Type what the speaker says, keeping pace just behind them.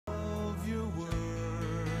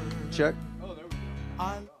Check. Oh, there we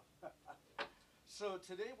go. So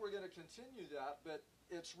today we're going to continue that, but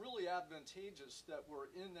it's really advantageous that we're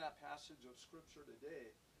in that passage of Scripture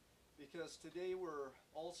today, because today we're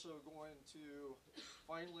also going to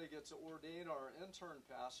finally get to ordain our intern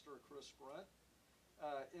pastor, Chris Brunt,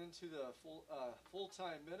 into the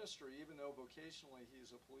full-time ministry, even though vocationally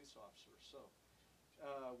he's a police officer. So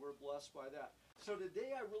we're blessed by that. So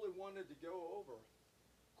today I really wanted to go over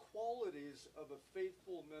qualities of a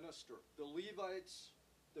faithful minister. The Levites,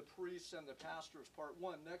 the priests, and the pastors, part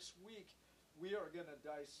 1. Next week, we are going to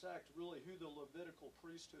dissect really who the Levitical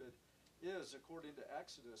priesthood is according to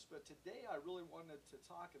Exodus. But today, I really wanted to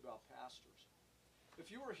talk about pastors.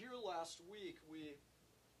 If you were here last week, we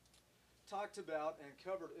talked about and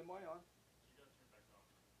covered. Am I on? You got to turn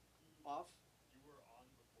back Off? You were on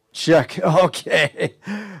before. Check. Okay.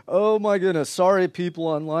 Oh, my goodness. Sorry, people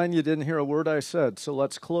online, you didn't hear a word I said. So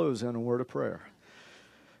let's close in a word of prayer.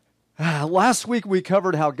 Last week, we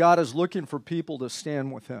covered how God is looking for people to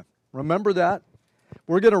stand with Him. Remember that?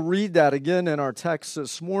 We're going to read that again in our text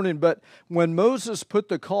this morning. But when Moses put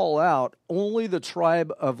the call out, only the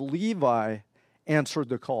tribe of Levi answered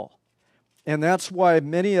the call. And that's why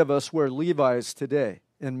many of us wear Levi's today.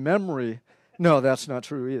 In memory, no, that's not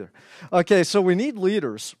true either. Okay, so we need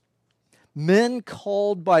leaders. Men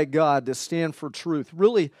called by God to stand for truth,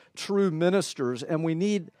 really true ministers. And we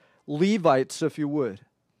need Levites, if you would,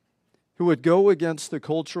 who would go against the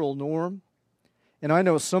cultural norm. And I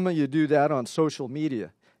know some of you do that on social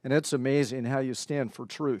media, and it's amazing how you stand for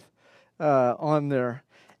truth on there.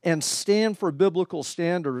 And stand for biblical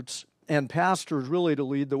standards, and pastors really to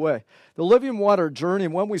lead the way. The Living Water Journey,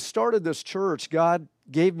 when we started this church, God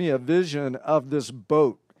gave me a vision of this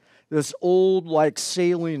boat, this old like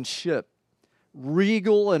sailing ship,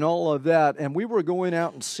 regal and all of that. And we were going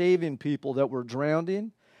out and saving people that were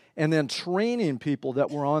drowning and then training people that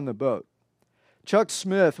were on the boat. Chuck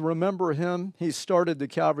Smith, remember him? He started the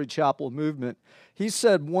Calvary Chapel movement. He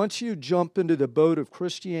said, once you jump into the boat of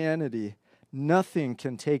Christianity, nothing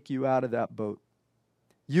can take you out of that boat.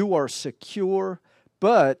 You are secure,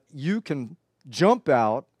 but you can jump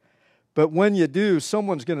out. But when you do,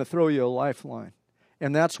 someone's going to throw you a lifeline.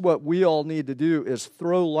 And that's what we all need to do, is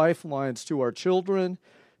throw lifelines to our children,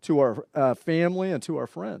 to our family, and to our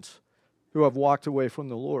friends who have walked away from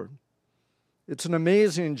the Lord. It's an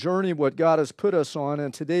amazing journey what God has put us on,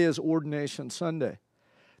 and today is Ordination Sunday.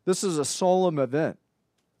 This is a solemn event.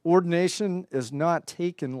 Ordination is not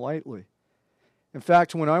taken lightly. In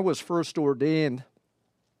fact, when I was first ordained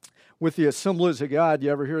with the Assemblies of God, you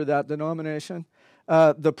ever hear of that denomination?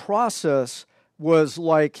 The process was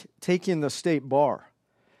like taking the state bar.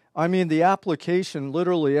 I mean, the application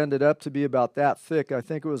literally ended up to be about that thick. I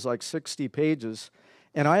think it was like 60 pages.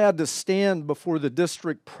 And I had to stand before the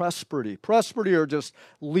district presbytery. Presbytery are just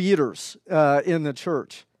leaders in the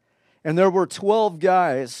church. And there were 12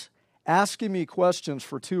 guys asking me questions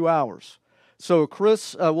for 2 hours. So,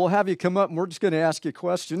 Chris, we'll have you come up, and we're just going to ask you a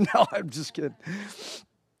question. No, I'm just kidding.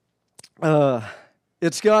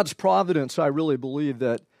 It's God's providence, I really believe,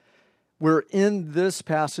 that we're in this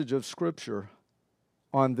passage of Scripture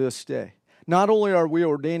on this day. Not only are we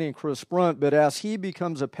ordaining Chris Brunt, but as he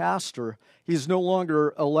becomes a pastor, he's no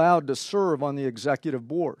longer allowed to serve on the executive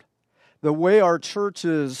board. The way our church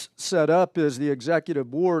is set up is the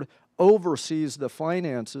executive board oversees the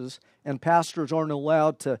finances, and pastors aren't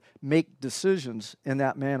allowed to make decisions in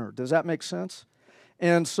that manner. Does that make sense?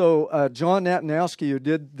 And so John Natanowski, who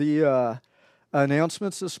did the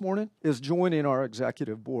announcements this morning, is joining our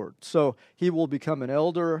executive board. So he will become an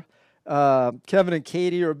elder. Kevin and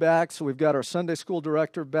Katie are back, so we've got our Sunday school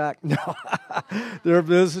director back. No, they're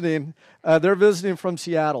visiting. They're visiting from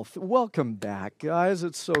Seattle. Welcome back, guys.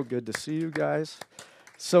 It's so good to see you guys.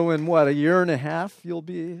 So in what, a year and a half, you'll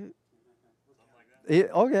be...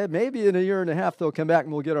 Okay, maybe in a year and a half they'll come back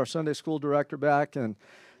and we'll get our Sunday school director back and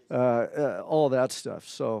all that stuff.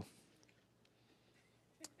 So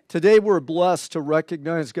today we're blessed to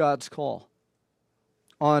recognize God's call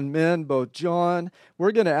on men, both John.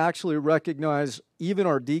 We're going to actually recognize even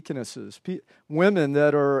our deaconesses, women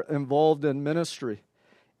that are involved in ministry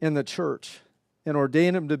in the church, and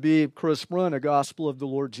ordain them to be Chris Brunt, a gospel of the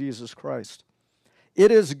Lord Jesus Christ.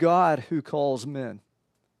 It is God who calls men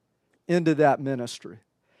into that ministry.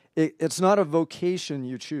 It's not a vocation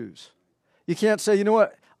you choose. You can't say, you know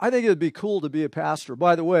what, I think it would be cool to be a pastor.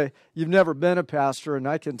 By the way, you've never been a pastor, and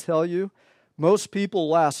I can tell you, most people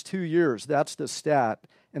last 2 years, that's the stat,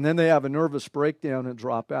 and then they have a nervous breakdown and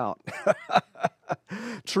drop out.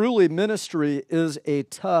 Truly, ministry is a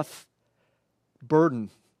tough burden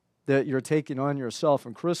that you're taking on yourself.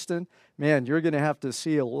 And Kristen, man, you're going to have to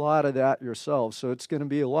see a lot of that yourself. So it's going to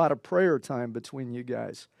be a lot of prayer time between you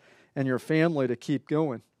guys and your family to keep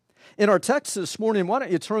going. In our text this morning, why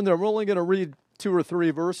don't you turn there? We're only going to read 2 or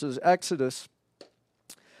 3 verses. Exodus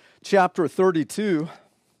chapter 32.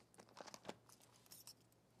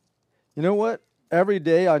 You know what? Every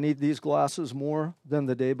day I need these glasses more than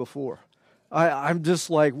the day before. I'm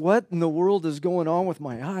just like, what in the world is going on with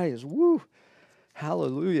my eyes? Woo!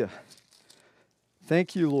 Hallelujah.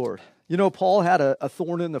 Thank you, Lord. You know, Paul had a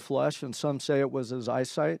thorn in the flesh, and some say it was his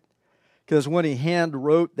eyesight. Because when he hand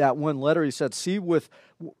wrote that one letter, he said, see, with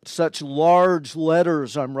such large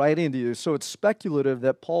letters I'm writing to you. So it's speculative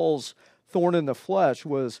that Paul's thorn in the flesh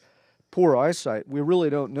was poor eyesight. We really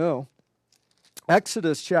don't know.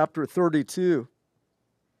 Exodus chapter 32.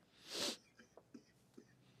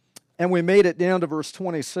 And we made it down to verse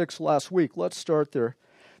 26 last week. Let's start there.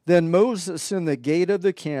 Then Moses in the gate of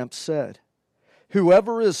the camp said,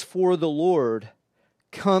 whoever is for the Lord,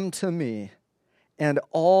 come to me. And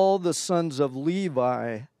all the sons of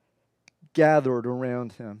Levi gathered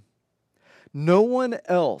around him. No one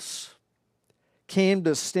else came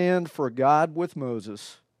to stand for God with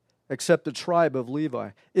Moses except the tribe of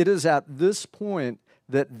Levi. It is at this point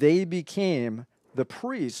that they became the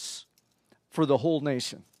priests for the whole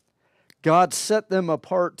nation. God set them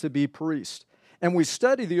apart to be priests. And we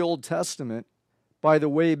study the Old Testament, by the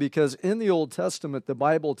way, because in the Old Testament, the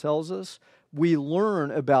Bible tells us we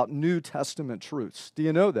learn about New Testament truths. Do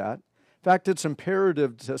you know that? In fact, it's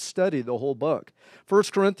imperative to study the whole book. 1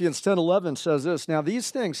 Corinthians 10:11 says this, now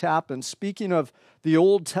these things happen, speaking of the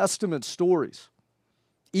Old Testament stories.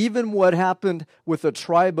 Even what happened with the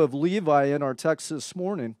tribe of Levi in our text this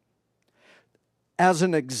morning, as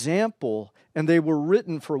an example, and they were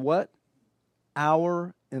written for what?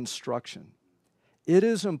 Our instruction. It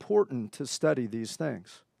is important to study these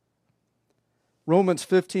things. Romans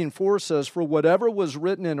 15:4 says, for whatever was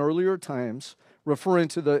written in earlier times, referring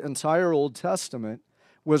to the entire Old Testament,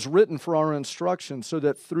 was written for our instruction, so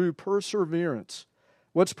that through perseverance,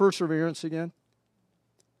 what's perseverance again?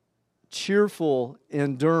 Cheerful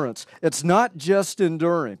endurance. It's not just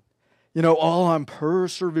enduring. You know, oh, I'm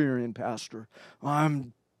persevering, Pastor.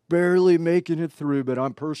 I'm barely making it through, but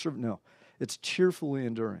I'm persevering. No, it's cheerfully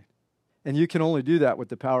enduring. And you can only do that with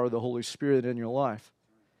the power of the Holy Spirit in your life.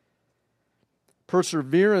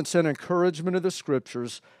 Perseverance and encouragement of the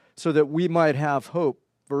Scriptures so that we might have hope.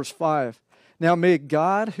 Verse 5. Now may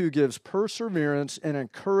God, who gives perseverance and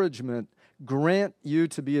encouragement, grant you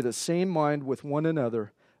to be of the same mind with one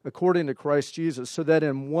another, according to Christ Jesus, so that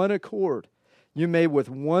in one accord you may with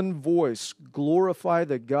one voice glorify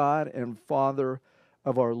the God and Father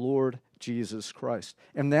of our Lord Jesus Christ.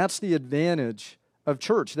 And that's the advantage of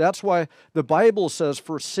church. That's why the Bible says,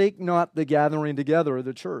 forsake not the gathering together of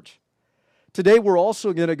the church. Today we're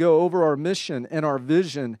also going to go over our mission and our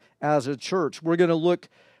vision as a church. We're going to look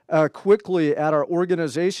quickly at our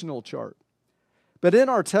organizational chart. But in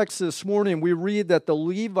our text this morning, we read that the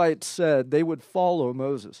Levites said they would follow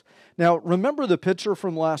Moses. Now, remember the picture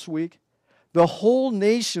from last week? The whole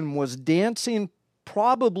nation was dancing,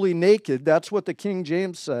 probably naked, that's what the King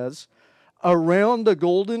James says, around the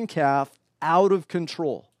golden calf, out of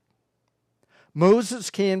control. Moses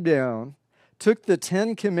came down, took the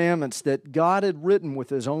 10 commandments that God had written with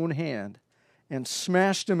his own hand, and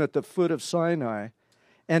smashed them at the foot of Sinai.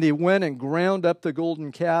 And he went and ground up the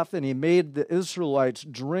golden calf, and he made the Israelites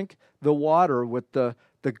drink the water with the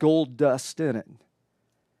gold dust in it.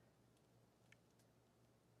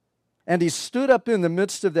 And he stood up in the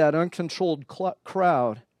midst of that uncontrolled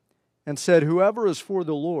crowd and said, whoever is for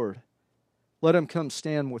the Lord, let him come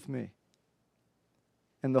stand with me.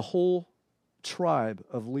 And the whole tribe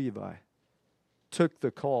of Levi took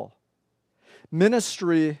the call.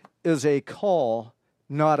 Ministry is a call,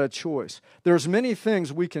 not a choice. There's many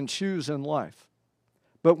things we can choose in life.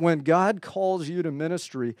 But when God calls you to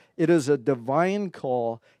ministry, it is a divine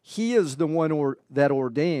call. He is the one that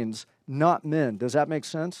ordains, not men. Does that make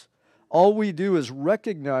sense? All we do is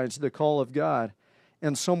recognize the call of God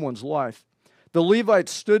in someone's life. The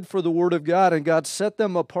Levites stood for the word of God, and God set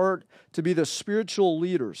them apart to be the spiritual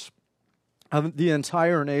leaders of the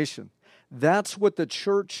entire nation. That's what the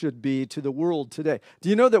church should be to the world today. Do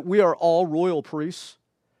you know that we are all royal priests?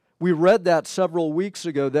 We read that several weeks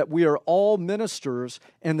ago, that we are all ministers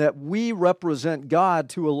and that we represent God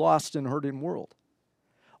to a lost and hurting world.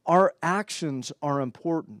 Our actions are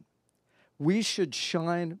important. We should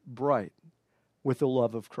shine bright with the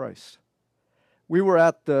love of Christ. We were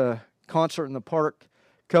at the concert in the park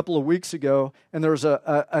a couple of weeks ago, and there was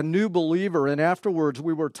a new believer, and afterwards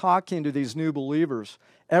we were talking to these new believers.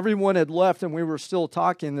 Everyone had left, and we were still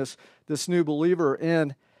talking, this new believer,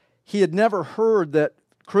 and he had never heard that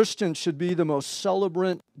Christians should be the most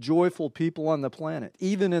celebrant, joyful people on the planet,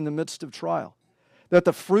 even in the midst of trial. That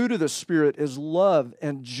the fruit of the Spirit is love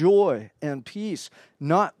and joy and peace,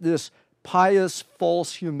 not this pious,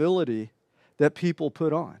 false humility that people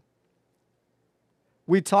put on.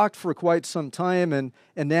 We talked for quite some time, and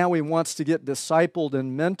now he wants to get discipled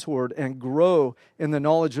and mentored and grow in the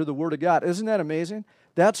knowledge of the Word of God. Isn't that amazing?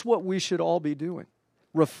 That's what we should all be doing,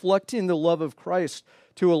 reflecting the love of Christ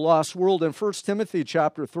to a lost world. In 1 Timothy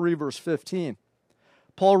chapter 3, verse 15,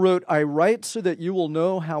 Paul wrote, I write so that you will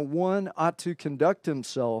know how one ought to conduct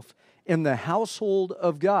himself in the household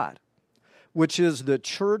of God, which is the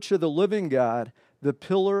church of the living God, the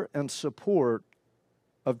pillar and support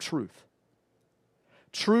of truth.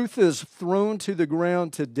 Truth is thrown to the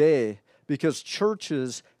ground today because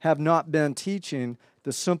churches have not been teaching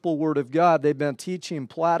the simple Word of God. They've been teaching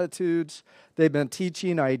platitudes. They've been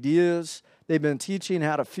teaching ideas. They've been teaching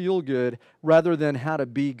how to feel good rather than how to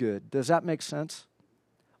be good. Does that make sense?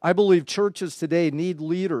 I believe churches today need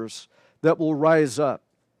leaders that will rise up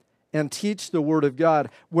and teach the Word of God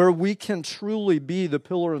where we can truly be the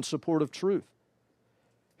pillar and support of truth.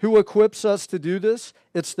 Who equips us to do this?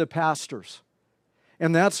 It's the pastors.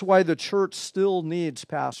 And that's why the church still needs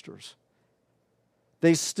pastors.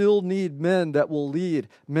 They still need men that will lead,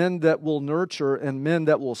 men that will nurture, and men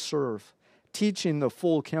that will serve, teaching the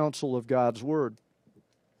full counsel of God's Word.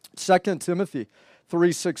 2 Timothy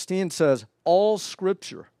 3:16 says, all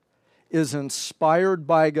Scripture is inspired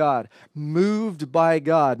by God, moved by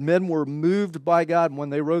God. Men were moved by God when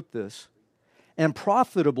they wrote this, and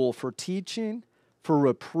profitable for teaching, for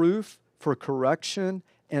reproof, for correction,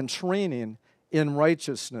 and training in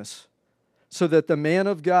righteousness, so that the man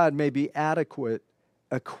of God may be adequate,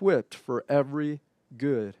 equipped for every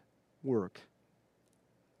good work.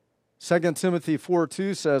 2 Timothy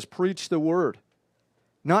 4:2 says, preach the word.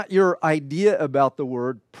 Not your idea about the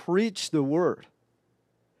word, preach the word.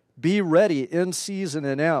 Be ready in season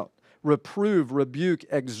and out. Reprove, rebuke,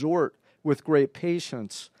 exhort with great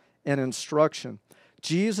patience and instruction.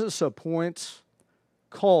 Jesus appoints,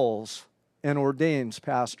 calls, and ordains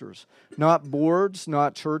pastors. Not boards,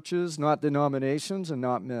 not churches, not denominations, and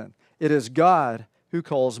not men. It is God who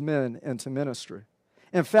calls men into ministry.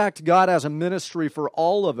 In fact, God has a ministry for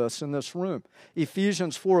all of us in this room.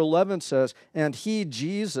 Ephesians 4:11 says, and he,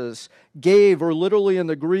 Jesus, gave, or literally in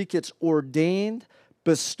the Greek, it's ordained,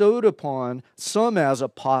 bestowed upon some as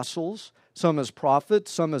apostles, some as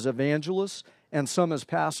prophets, some as evangelists, and some as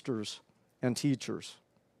pastors and teachers.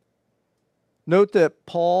 Note that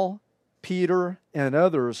Paul, Peter, and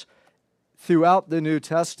others throughout the New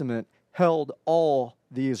Testament held all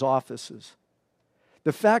these offices.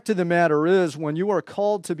 The fact of the matter is, when you are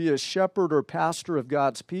called to be a shepherd or pastor of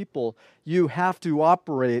God's people, you have to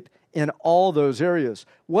operate in all those areas.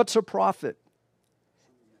 What's a prophet?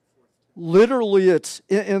 Literally, it's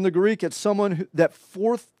in the Greek, it's someone that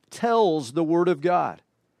foretells the Word of God.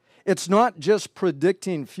 It's not just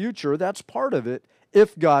predicting future, that's part of it,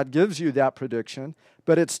 if God gives you that prediction,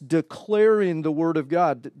 but it's declaring the Word of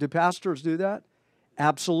God. Do pastors do that?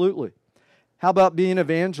 Absolutely. How about being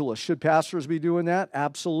evangelists? Should pastors be doing that?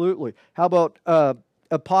 Absolutely. How about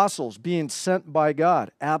apostles being sent by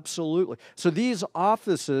God? Absolutely. So these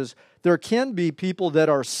offices, there can be people that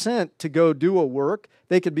are sent to go do a work.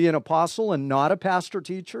 They could be an apostle and not a pastor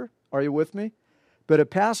teacher. Are you with me? But a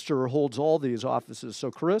pastor holds all these offices.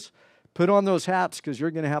 So Chris, put on those hats because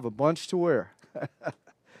you're going to have a bunch to wear.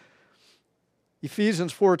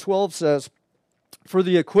 Ephesians 4:12 says, for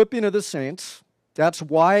the equipping of the saints, that's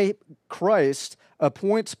why Christ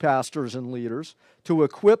appoints pastors and leaders to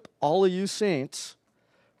equip all of you saints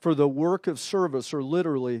for the work of service, or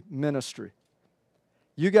literally ministry.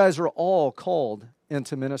 You guys are all called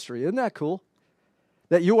into ministry. Isn't that cool?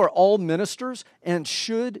 That you are all ministers and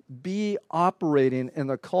should be operating in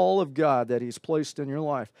the call of God that He's placed in your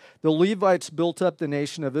life. The Levites built up the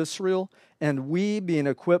nation of Israel, and we, being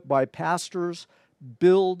equipped by pastors,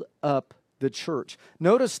 build up the church.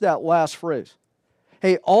 Notice that last phrase.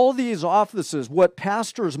 Hey, all these offices, what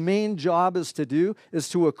pastors' main job is to do is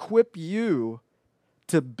to equip you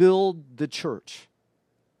to build the church,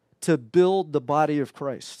 to build the body of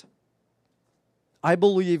Christ. I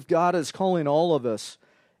believe God is calling all of us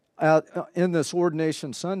in this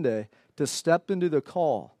Ordination Sunday to step into the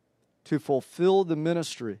call, to fulfill the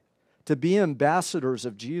ministry, to be ambassadors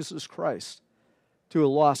of Jesus Christ to a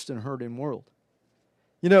lost and hurting world.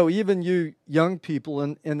 You know, even you young people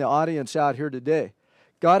in the audience out here today,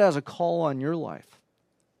 God has a call on your life.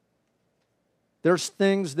 There's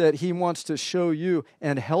things that He wants to show you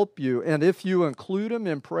and help you. And if you include Him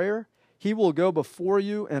in prayer, He will go before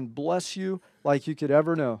you and bless you like you could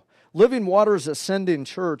ever know. Living Waters Ascending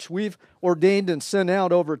Church, we've ordained and sent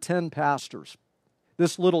out over 10 pastors,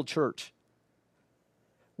 this little church.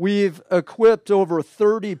 We've equipped over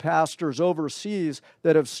 30 pastors overseas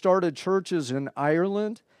that have started churches in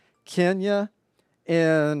Ireland, Kenya,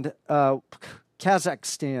 and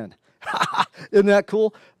Kazakhstan. Isn't that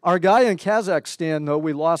cool? Our guy in Kazakhstan, though,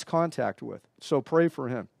 we lost contact with, so pray for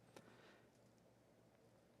him.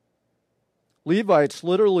 Levites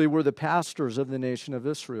literally were the pastors of the nation of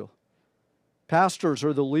Israel. Pastors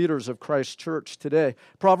are the leaders of Christ's church today.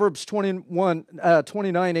 Proverbs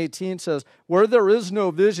 29:18 says, where there is no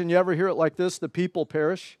vision, you ever hear it like this, the people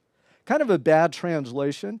perish? Kind of a bad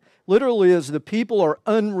translation. Literally is the people are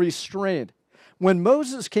unrestrained. When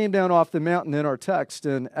Moses came down off the mountain in our text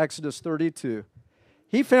in Exodus 32,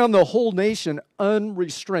 he found the whole nation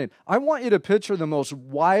unrestrained. I want you to picture the most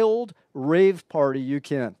wild rave party you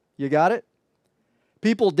can. You got it?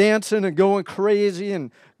 People dancing and going crazy and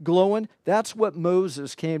glowing. That's what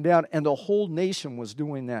Moses came down, and the whole nation was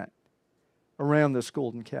doing that around this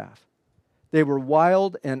golden calf. They were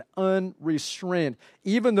wild and unrestrained.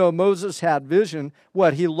 Even though Moses had vision,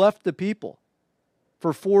 he left the people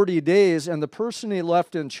for 40 days, and the person he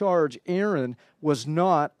left in charge, Aaron, was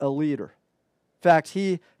not a leader. In fact,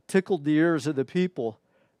 he tickled the ears of the people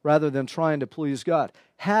rather than trying to please God.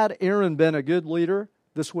 Had Aaron been a good leader,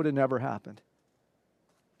 this would have never happened.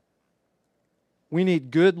 We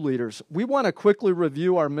need good leaders. We want to quickly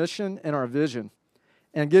review our mission and our vision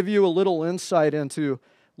and give you a little insight into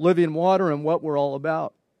Living Water and what we're all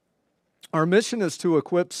about. Our mission is to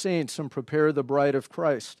equip saints and prepare the bride of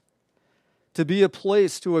Christ, to be a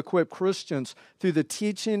place to equip Christians through the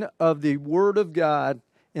teaching of the Word of God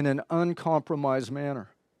in an uncompromised manner.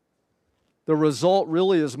 The result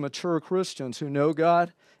really is mature Christians who know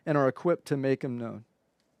God and are equipped to make Him known.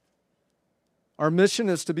 Our mission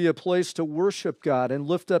is to be a place to worship God and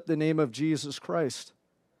lift up the name of Jesus Christ.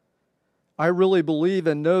 I really believe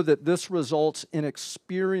and know that this results in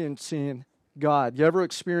experiencing God. You ever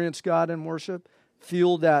experience God in worship?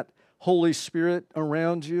 Feel that Holy Spirit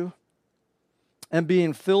around you? And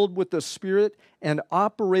being filled with the Spirit and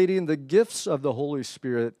operating the gifts of the Holy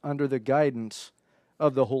Spirit under the guidance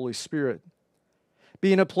of the Holy Spirit.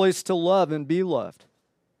 Being a place to love and be loved.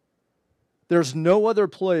 There's no other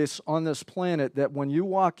place on this planet that when you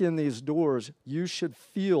walk in these doors, you should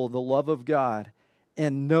feel the love of God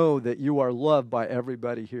and know that you are loved by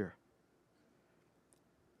everybody here.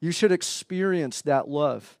 You should experience that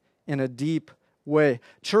love in a deep way.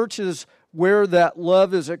 Churches where that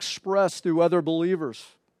love is expressed through other believers.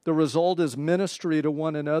 The result is ministry to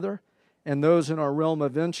one another and those in our realm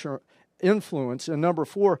of influence. And number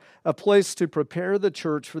 4, a place to prepare the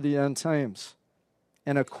church for the end times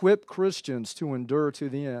and equip Christians to endure to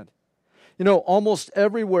the end. You know, almost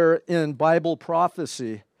everywhere in Bible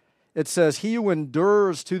prophecy, it says, he who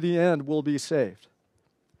endures to the end will be saved.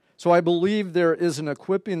 So I believe there is an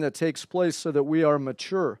equipping that takes place so that we are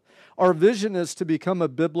mature. Our vision is to become a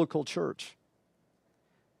biblical church.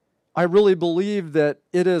 I really believe that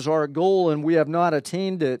it is our goal, and we have not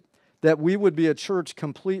attained it, that we would be a church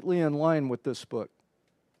completely in line with this book.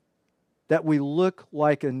 That we look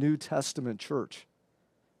like a New Testament church.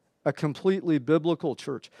 A completely biblical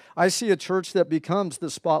church. I see a church that becomes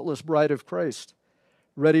the spotless bride of Christ,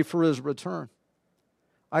 ready for His return.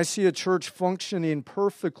 I see a church functioning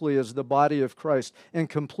perfectly as the body of Christ in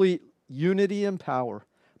complete unity and power,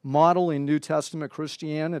 modeling New Testament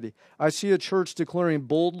Christianity. I see a church declaring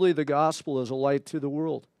boldly the gospel as a light to the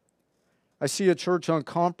world. I see a church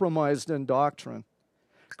uncompromised in doctrine,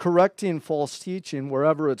 correcting false teaching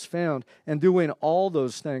wherever it's found, and doing all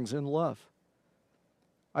those things in love.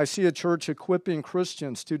 I see a church equipping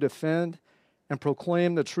Christians to defend and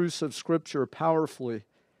proclaim the truths of Scripture powerfully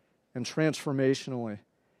and transformationally.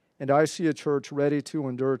 And I see a church ready to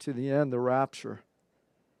endure to the end, the rapture.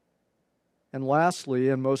 And lastly,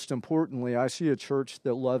 and most importantly, I see a church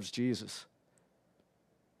that loves Jesus,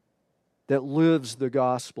 that lives the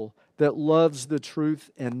gospel, that loves the truth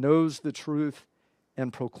and knows the truth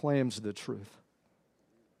and proclaims the truth.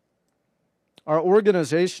 Our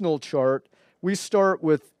organizational chart, we start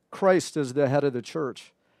with Christ as the head of the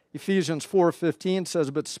church. Ephesians 4:15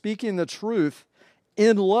 says, but speaking the truth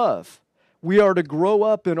in love, we are to grow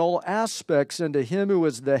up in all aspects into Him who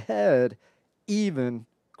is the head, even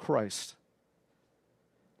Christ.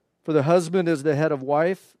 For the husband is the head of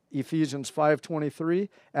wife, Ephesians 5:23,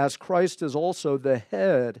 as Christ is also the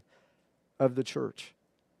head of the church.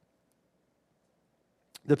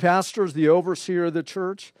 The pastor is the overseer of the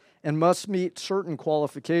church and must meet certain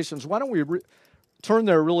qualifications. Why don't we turn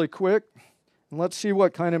there really quick, and let's see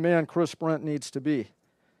what kind of man Chris Brent needs to be.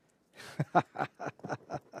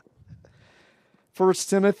 1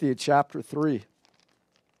 Timothy chapter 3.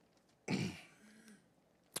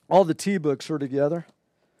 All the T books are together.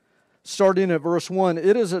 Starting at verse 1,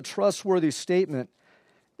 it is a trustworthy statement.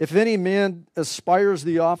 If any man aspires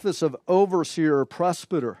the office of overseer or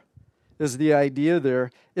presbyter, is the idea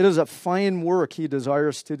there, it is a fine work he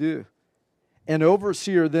desires to do. An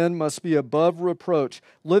overseer then must be above reproach,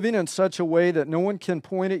 living in such a way that no one can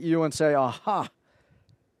point at you and say, aha,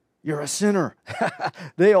 you're a sinner.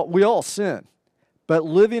 We all sin. But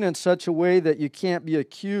living in such a way that you can't be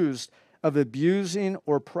accused of abusing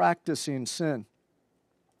or practicing sin.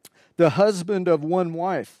 The husband of one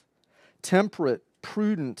wife, temperate,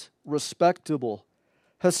 prudent, respectable,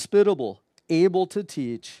 hospitable, able to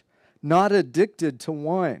teach, not addicted to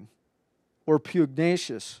wine or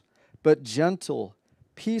pugnacious, but gentle,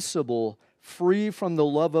 peaceable, free from the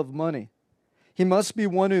love of money. He must be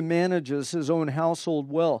one who manages his own household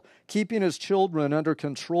well, keeping his children under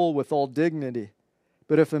control with all dignity.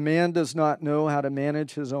 But if a man does not know how to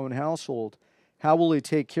manage his own household, how will he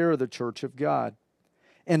take care of the church of God?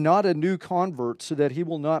 And not a new convert, so that he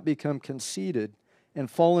will not become conceited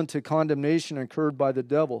and fall into condemnation incurred by the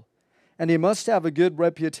devil. And he must have a good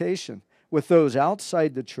reputation with those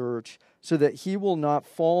outside the church, so that he will not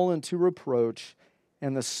fall into reproach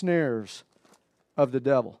and the snares of the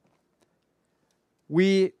devil.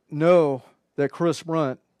 We know that Chris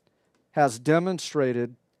Brunt has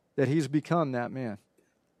demonstrated that he's become that man.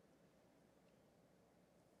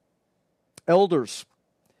 Elders.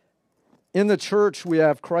 In the church, we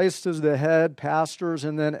have Christ as the head, pastors,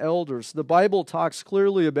 and then elders. The Bible talks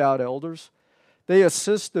clearly about elders. They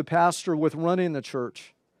assist the pastor with running the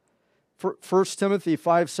church. 1 Timothy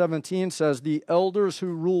 5:17 says, the elders who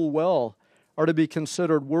rule well are to be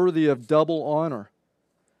considered worthy of double honor,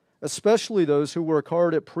 especially those who work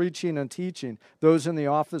hard at preaching and teaching, those in the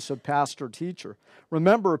office of pastor-teacher.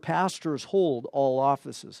 Remember, pastors hold all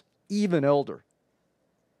offices, even elder.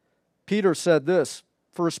 Peter said this,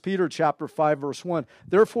 1 Peter chapter 5, verse 1,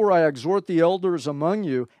 therefore I exhort the elders among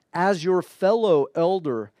you as your fellow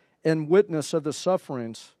elder and witness of the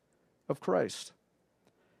sufferings of Christ.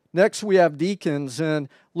 Next, we have deacons, and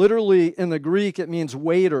literally in the Greek, it means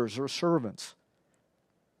waiters or servants.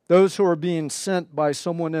 Those who are being sent by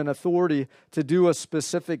someone in authority to do a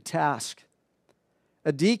specific task.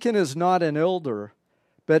 A deacon is not an elder,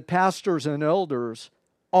 but pastors and elders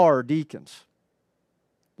are deacons.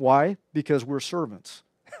 Why? Because we're servants.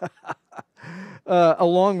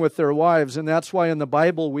 Along with their wives, and that's why in the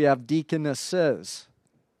Bible we have deaconesses,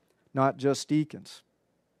 not just deacons.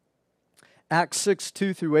 Acts 6,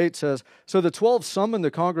 2-8 says, so the 12 summoned the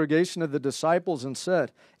congregation of the disciples and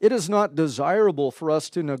said, it is not desirable for us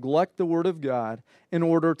to neglect the word of God in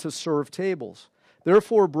order to serve tables.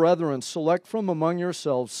 Therefore, brethren, select from among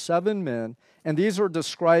yourselves 7 men, and these are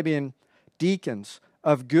describing deacons,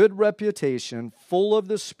 of good reputation, full of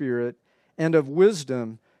the Spirit and of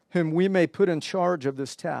wisdom, whom we may put in charge of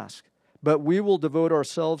this task. But we will devote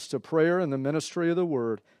ourselves to prayer and the ministry of the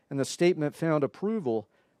word. And the statement found approval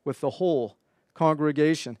with the whole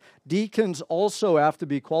congregation. Deacons also have to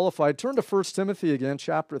be qualified. Turn to 1 Timothy again,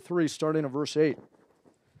 chapter 3, starting at verse 8.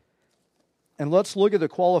 And let's look at the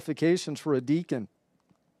qualifications for a deacon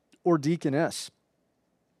or deaconess.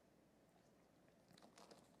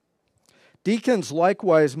 Deacons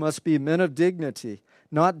likewise must be men of dignity,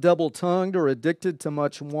 not double-tongued or addicted to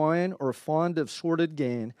much wine or fond of sordid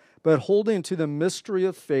gain, but holding to the mystery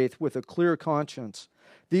of faith with a clear conscience.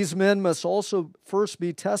 These men must also first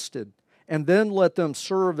be tested, and then let them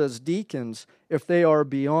serve as deacons if they are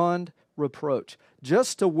beyond reproach.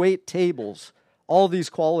 Just to wait tables, all these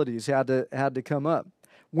qualities had to come up.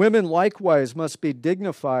 Women likewise must be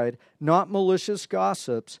dignified, not malicious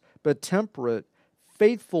gossips, but temperate,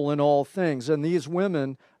 faithful in all things. And these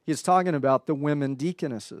women, he's talking about the women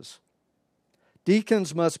deaconesses.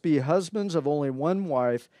 Deacons must be husbands of only one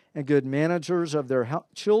wife and good managers of their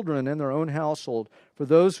children in their own household. For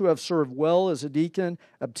those who have served well as a deacon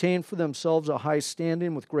obtain for themselves a high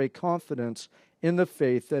standing with great confidence in the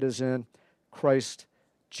faith that is in Christ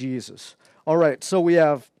Jesus. All right, so we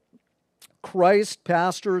have Christ,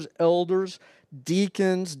 pastors, elders,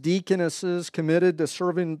 deacons, deaconesses committed to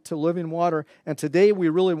serving to living water. And today we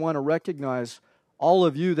really want to recognize all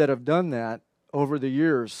of you that have done that over the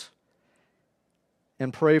years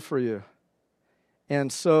and pray for you.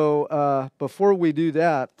 And so before we do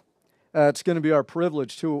that, it's going to be our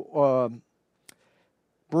privilege to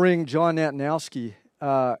bring John Natanowski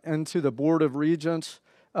into the Board of Regents.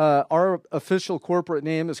 Our official corporate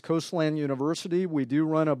name is Coastland University. We do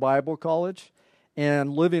run a Bible college.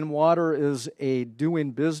 And Living Water is a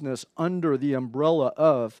doing business under the umbrella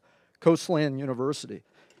of Coastland University.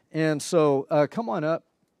 And so come on up,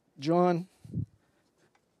 John.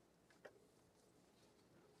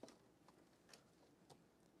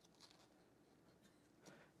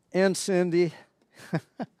 And Cindy.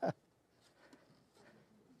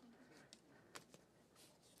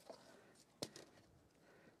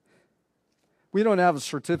 We don't have a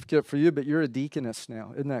certificate for you, but you're a deaconess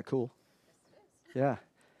now. Isn't that cool? Yeah.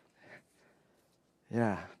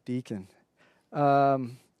 Yeah, deacon.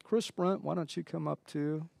 Chris Brent, why don't you come up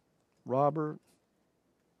too? Robert.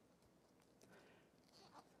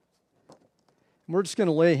 We're just going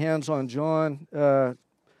to lay hands on John,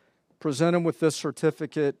 present him with this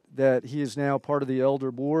certificate that he is now part of the elder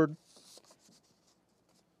board.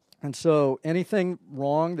 And so anything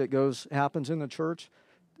wrong that happens in the church,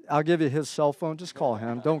 I'll give you his cell phone. Just call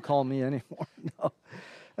him. Don't call me anymore. No.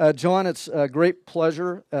 John, it's a great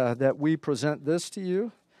pleasure that we present this to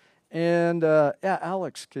you. And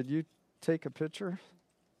Alex, could you take a picture?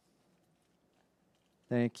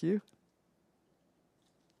 Thank you.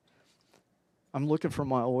 I'm looking for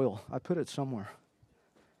my oil. I put it somewhere.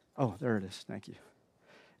 Oh, there it is. Thank you.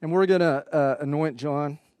 And we're going to anoint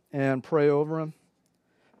John and pray over him.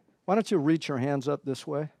 Why don't you reach your hands up this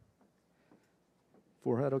way?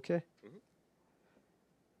 Forehead, okay? Mm-hmm.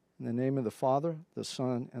 In the name of the Father, the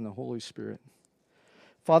Son, and the Holy Spirit.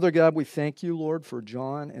 Father God, we thank you, Lord, for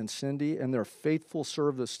John and Cindy and their faithful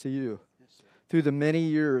service to you through the many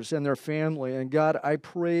years and their family. And God, I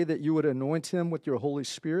pray that you would anoint him with your Holy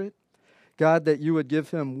Spirit. God, that you would give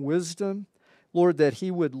him wisdom. Lord, that he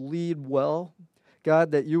would lead well. God,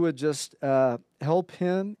 that you would just help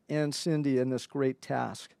him and Cindy in this great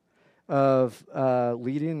task of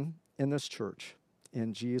leading in this church.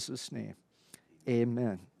 In Jesus' name,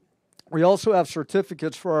 amen. We also have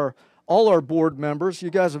certificates for all our board members. You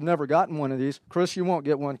guys have never gotten one of these. Chris, you won't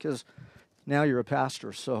get one because now you're a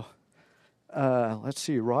pastor. So let's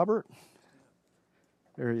see, Robert.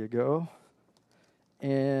 There you go.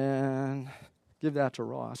 And give that to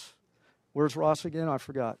Ross. Where's Ross again? I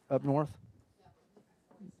forgot. Up north?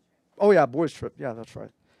 Oh, yeah, boys' trip. Yeah, that's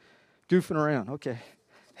right. Doofing around. Okay.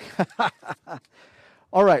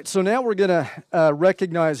 All right, so now we're going to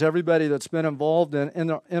recognize everybody that's been involved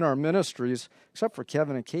in our ministries, except for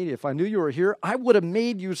Kevin and Katie. If I knew you were here, I would have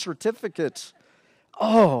made you certificates.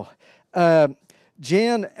 Oh,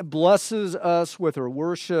 Jan blesses us with her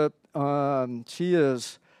worship. She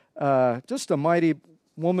is just a mighty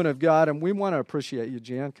woman of God, and we want to appreciate you,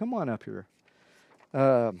 Jan. Come on up here.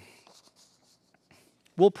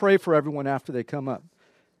 We'll pray for everyone after they come up.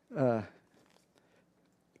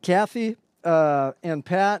 Kathy and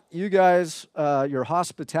Pat, you guys, your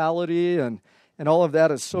hospitality and all of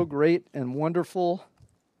that is so great and wonderful.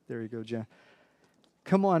 There you go, Jan.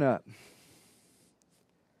 Come on up.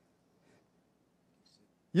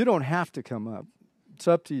 You don't have to come up. It's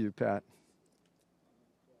up to you, Pat.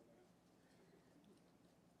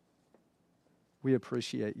 We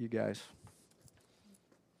appreciate you guys.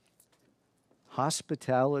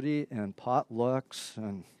 Hospitality and potlucks,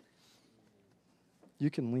 and you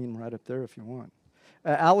can lean right up there if you want.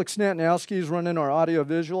 Alex Natnowski is running our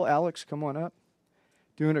audio-visual. Alex, come on up.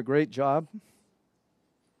 Doing a great job.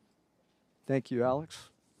 Thank you, Alex.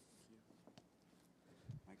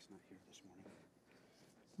 Mike's not here this morning.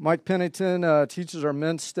 Mike Pennington teaches our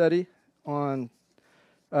men's study on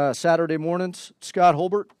Saturday mornings. Scott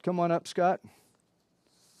Holbert, come on up, Scott.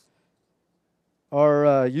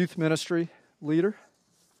 Our youth ministry leader.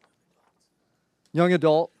 Young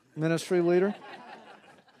adult ministry leader.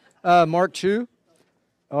 Mark Chu,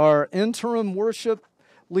 our interim worship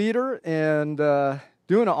leader, and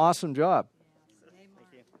doing an awesome job.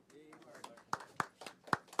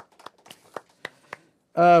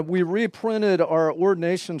 We reprinted our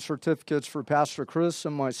ordination certificates for Pastor Chris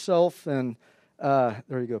and myself, and there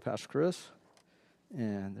you go, Pastor Chris.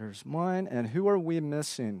 And there's mine. And who are we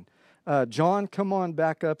missing? John, come on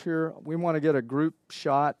back up here. We want to get a group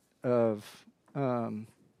shot of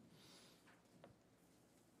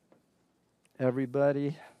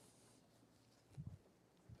everybody.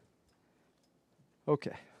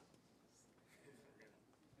 Okay.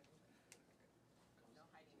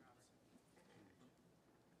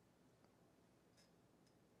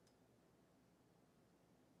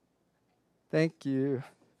 Thank you.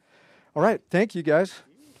 All right, thank you guys.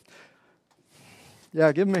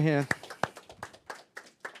 Yeah, give them a hand.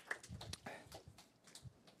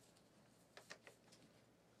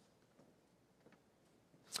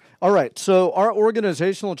 All right, so our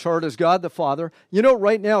organizational chart is God the Father. You know,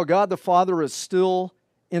 right now, God the Father is still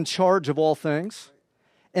in charge of all things.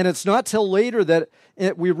 And it's not till later that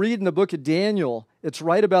we read in the book of Daniel, It's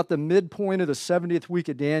right about the midpoint of the 70th week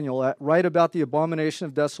of Daniel, right about the abomination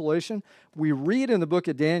of desolation. We read in the book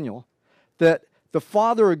of Daniel that the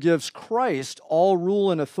Father gives Christ all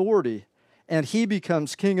rule and authority, and he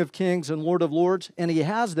becomes King of Kings and Lord of Lords, and he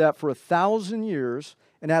has that for 1,000 years.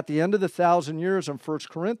 And at the end of the 1,000 years in 1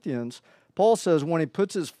 Corinthians, Paul says when he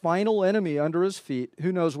puts his final enemy under his feet,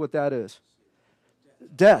 who knows what that is?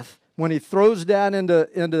 Death. When he throws that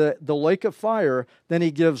into the lake of fire, then he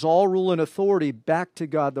gives all rule and authority back to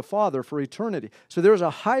God the Father for eternity. So there's a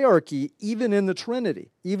hierarchy even in the Trinity,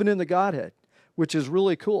 even in the Godhead, which is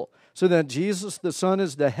really cool. So then Jesus the Son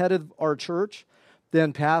is the head of our church,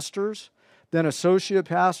 then pastors, then associate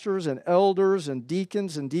pastors and elders and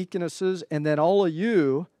deacons and deaconesses, and then all of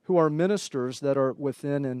you who are ministers that are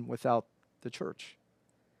within and without the church.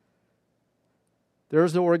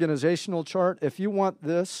 There's the organizational chart. If you want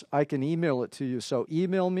this, I can email it to you. So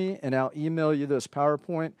email me, and I'll email you this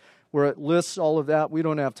PowerPoint where it lists all of that. We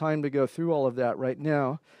don't have time to go through all of that right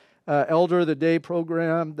now. Elder of the Day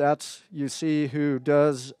program, that's, you see, who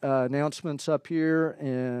does announcements up here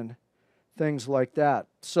and things like that.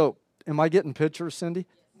 So, am I getting pictures, Cindy?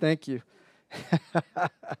 Thank you.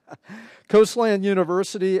 Coastland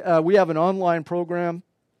University, we have an online program.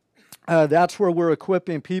 That's where we're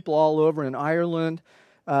equipping people all over in Ireland,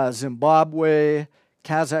 Zimbabwe,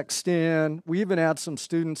 Kazakhstan. We even had some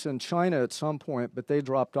students in China at some point, but they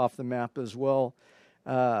dropped off the map as well.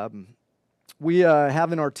 We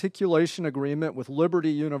have an articulation agreement with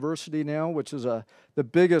Liberty University now, which is the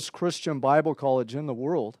biggest Christian Bible college in the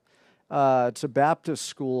world. It's a Baptist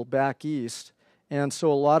school back east. And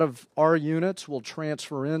so a lot of our units will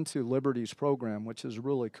transfer into Liberty's program, which is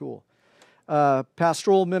really cool.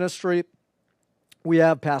 Pastoral ministry, we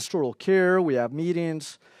have pastoral care, we have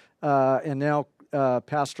meetings, and now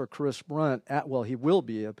Pastor Chris Brunt, he will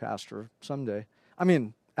be a pastor someday. I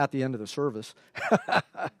mean, at the end of the service,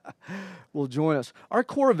 will join us. Our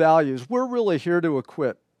core values, we're really here to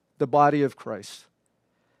equip the body of Christ.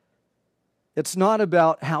 It's not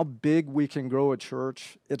about how big we can grow a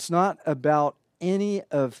church. It's not about any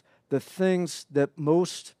of the things that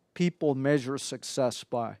most people measure success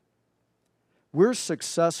by. We're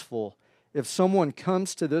successful if someone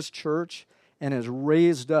comes to this church and is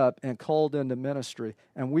raised up and called into ministry.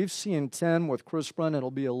 And we've seen 10 with Chris Brunn,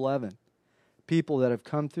 it'll be 11 people that have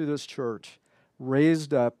come through this church,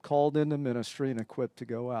 raised up, called into ministry, and equipped to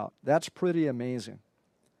go out. That's pretty amazing.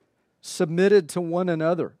 Submitted to one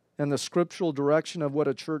another in the scriptural direction of what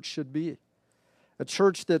a church should be. A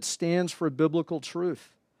church that stands for biblical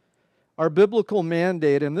truth. Our biblical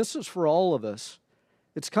mandate, and this is for all of us,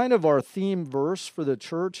 it's kind of our theme verse for the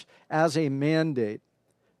church as a mandate.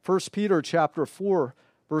 1 Peter chapter 4,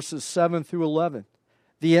 verses 7 through 11.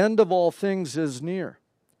 The end of all things is near.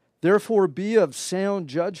 Therefore be of sound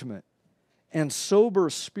judgment and sober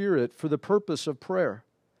spirit for the purpose of prayer.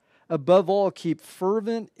 Above all, keep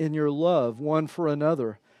fervent in your love one for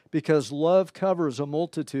another, because love covers a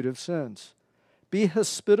multitude of sins. Be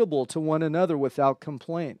hospitable to one another without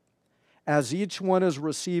complaint. As each one has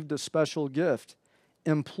received a special gift,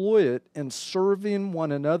 employ it in serving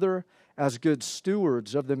one another as good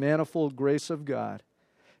stewards of the manifold grace of God.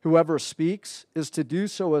 Whoever speaks is to do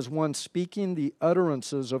so as one speaking the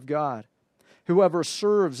utterances of God. Whoever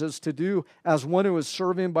serves is to do as one who is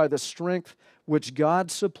serving by the strength which God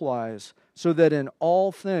supplies, so that in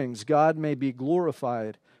all things God may be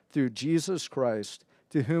glorified through Jesus Christ,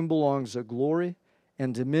 to whom belongs the glory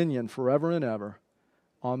and dominion forever and ever.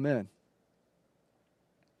 Amen.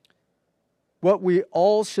 What we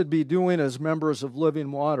all should be doing as members of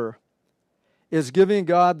Living Water is giving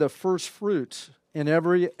God the first fruits in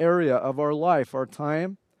every area of our life, our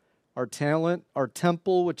time, our talent, our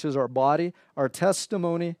temple, which is our body, our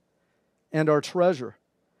testimony, and our treasure.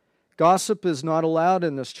 Gossip is not allowed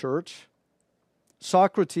in this church.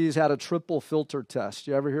 Socrates had a triple filter test.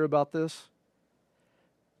 You ever hear about this?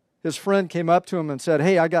 His friend came up to him and said,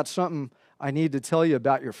 "Hey, I got something I need to tell you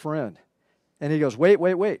about your friend." And he goes, wait.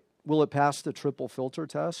 Will it pass the triple filter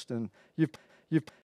test? And